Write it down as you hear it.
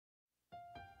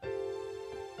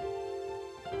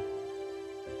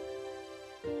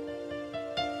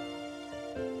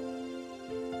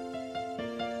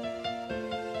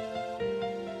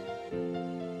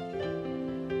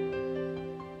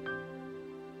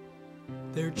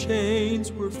Their chains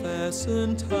were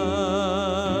fastened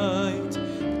tight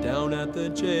down at the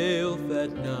jail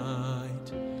that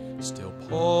night. Still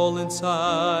Paul and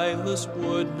Silas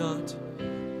would not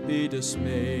be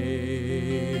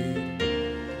dismayed.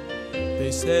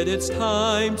 They said, "It's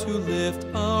time to lift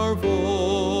our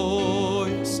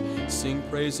voice, sing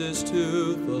praises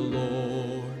to the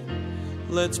Lord.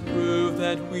 Let's prove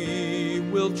that we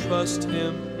will trust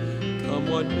Him, come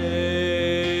what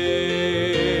may."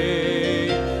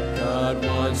 God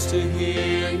wants to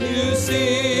hear you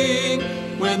sing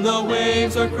when the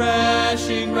waves are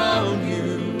crashing round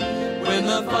you, when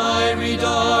the fiery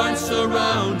darts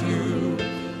surround you,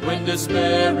 when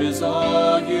despair is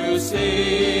all you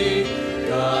see.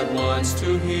 God wants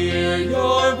to hear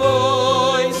your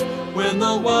voice when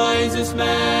the wisest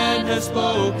man has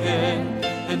spoken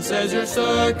and says your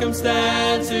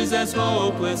circumstance is as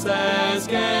hopeless as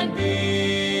can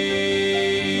be.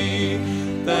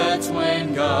 That's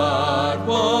when God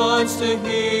wants to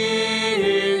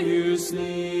hear you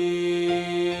sing.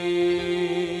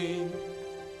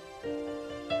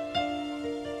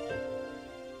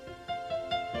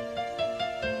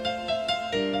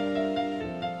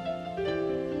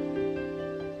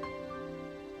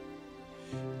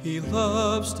 He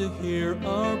loves to hear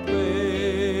our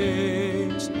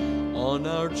praise on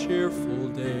our cheerful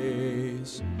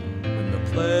days, when the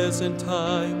pleasant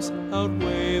times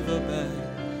outweigh the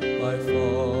bad by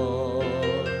far.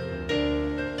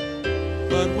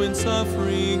 But when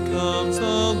suffering comes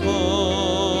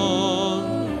along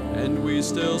and we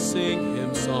still sing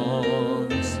Him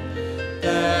songs,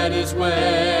 that is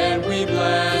when we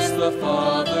bless the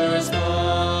Father's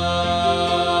heart.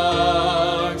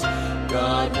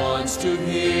 God wants to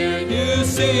hear you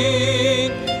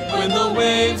sing when the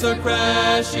waves are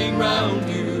crashing round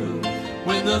you,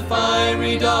 when the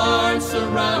fiery darts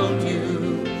surround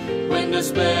you, when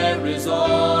despair is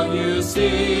all you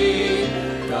see.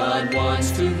 God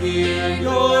wants to hear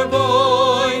your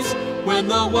voice when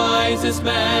the wisest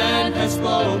man has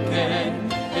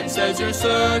spoken and says your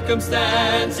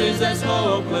circumstance is as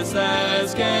hopeless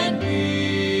as can be.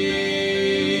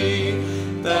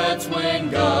 That's when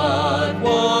God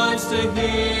wants to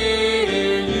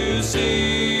hear you sing.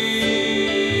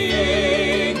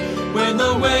 When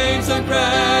the waves are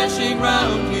crashing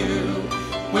round you,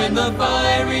 when the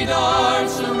fiery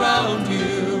darts surround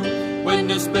you, when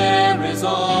despair is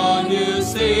all you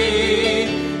see.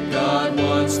 God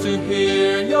wants to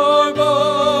hear your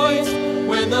voice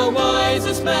when the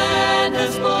wisest man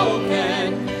has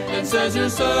spoken and says your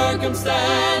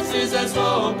circumstance is as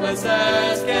hopeless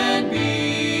as can be.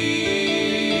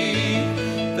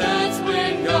 That's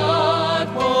when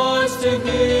God wants to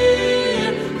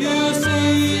hear you sing.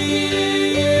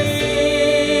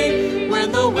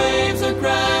 When the waves are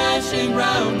crashing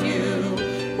round you,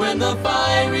 when the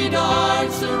fiery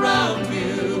darts surround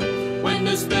you, when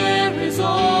despair is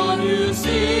all you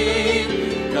see.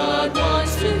 God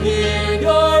wants to hear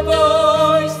your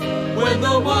voice when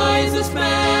the wisest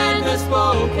man has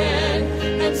spoken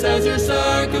and says your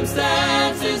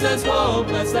circumstance is as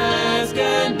hopeless as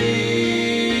can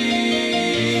be.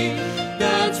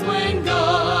 That's when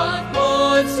God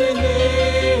wants to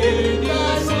hear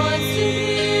you sing.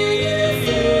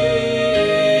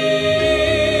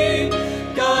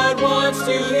 God wants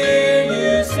to hear